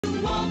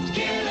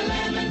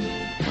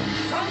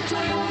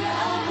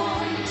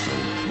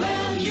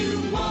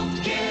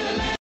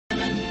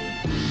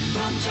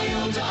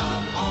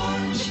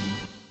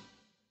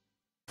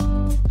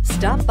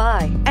Stop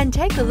by and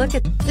take a look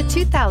at the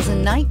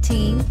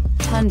 2019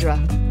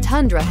 Tundra.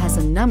 Tundra has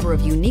a number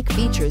of unique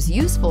features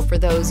useful for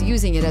those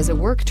using it as a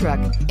work truck,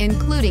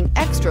 including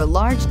extra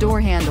large door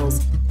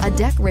handles, a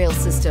deck rail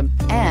system,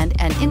 and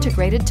an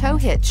integrated tow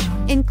hitch.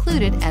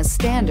 Included as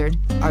standard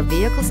are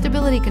vehicle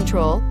stability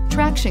control,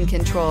 traction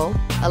control,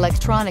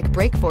 electronic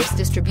brake force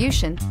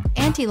distribution,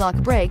 anti-lock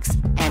brakes,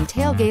 and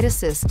tailgate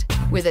assist.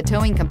 With a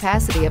towing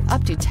capacity of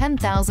up to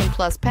 10,000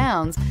 plus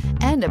pounds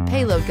and a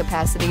payload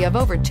capacity of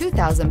over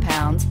 2,000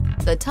 pounds,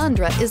 the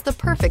Tundra is the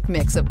perfect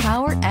mix of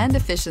power and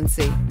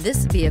efficiency.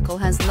 This vehicle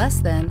has less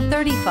than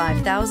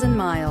 35,000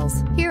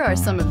 miles. Here are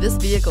some of this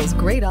vehicle's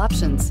great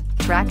options: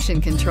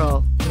 traction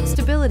control,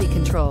 stability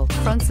control,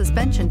 front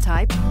suspension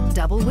type,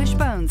 double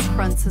wishbones,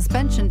 front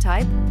suspension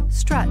type,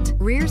 strut,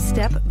 rear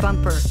step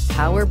bumper,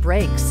 power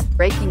brakes,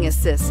 braking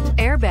assist,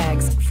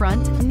 airbags,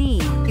 front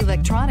knee,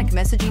 electronic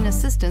messaging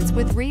assistance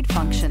with read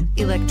function,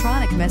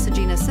 electronic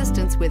messaging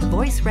assistance with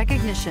voice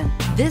recognition.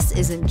 This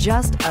isn't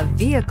just a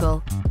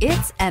vehicle,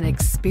 it's an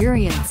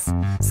experience.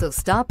 So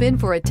stop in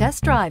for a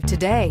test drive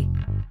today.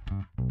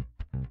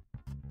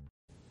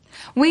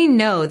 We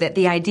know that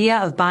the idea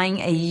of buying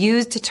a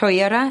used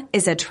Toyota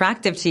is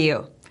attractive to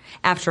you.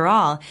 After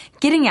all,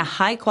 getting a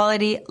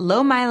high-quality,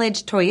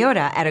 low-mileage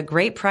Toyota at a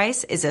great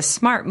price is a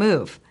smart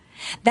move.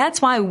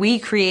 That's why we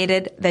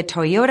created the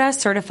Toyota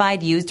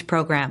Certified Used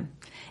Program.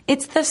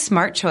 It's the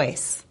smart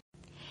choice.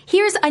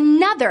 Here's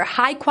another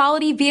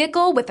high-quality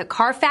vehicle with a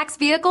Carfax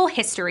Vehicle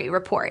History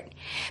Report.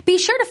 Be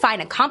sure to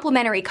find a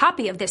complimentary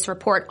copy of this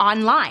report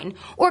online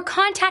or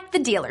contact the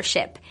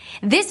dealership.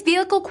 This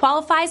vehicle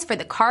qualifies for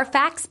the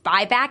Carfax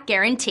Buyback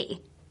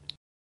Guarantee.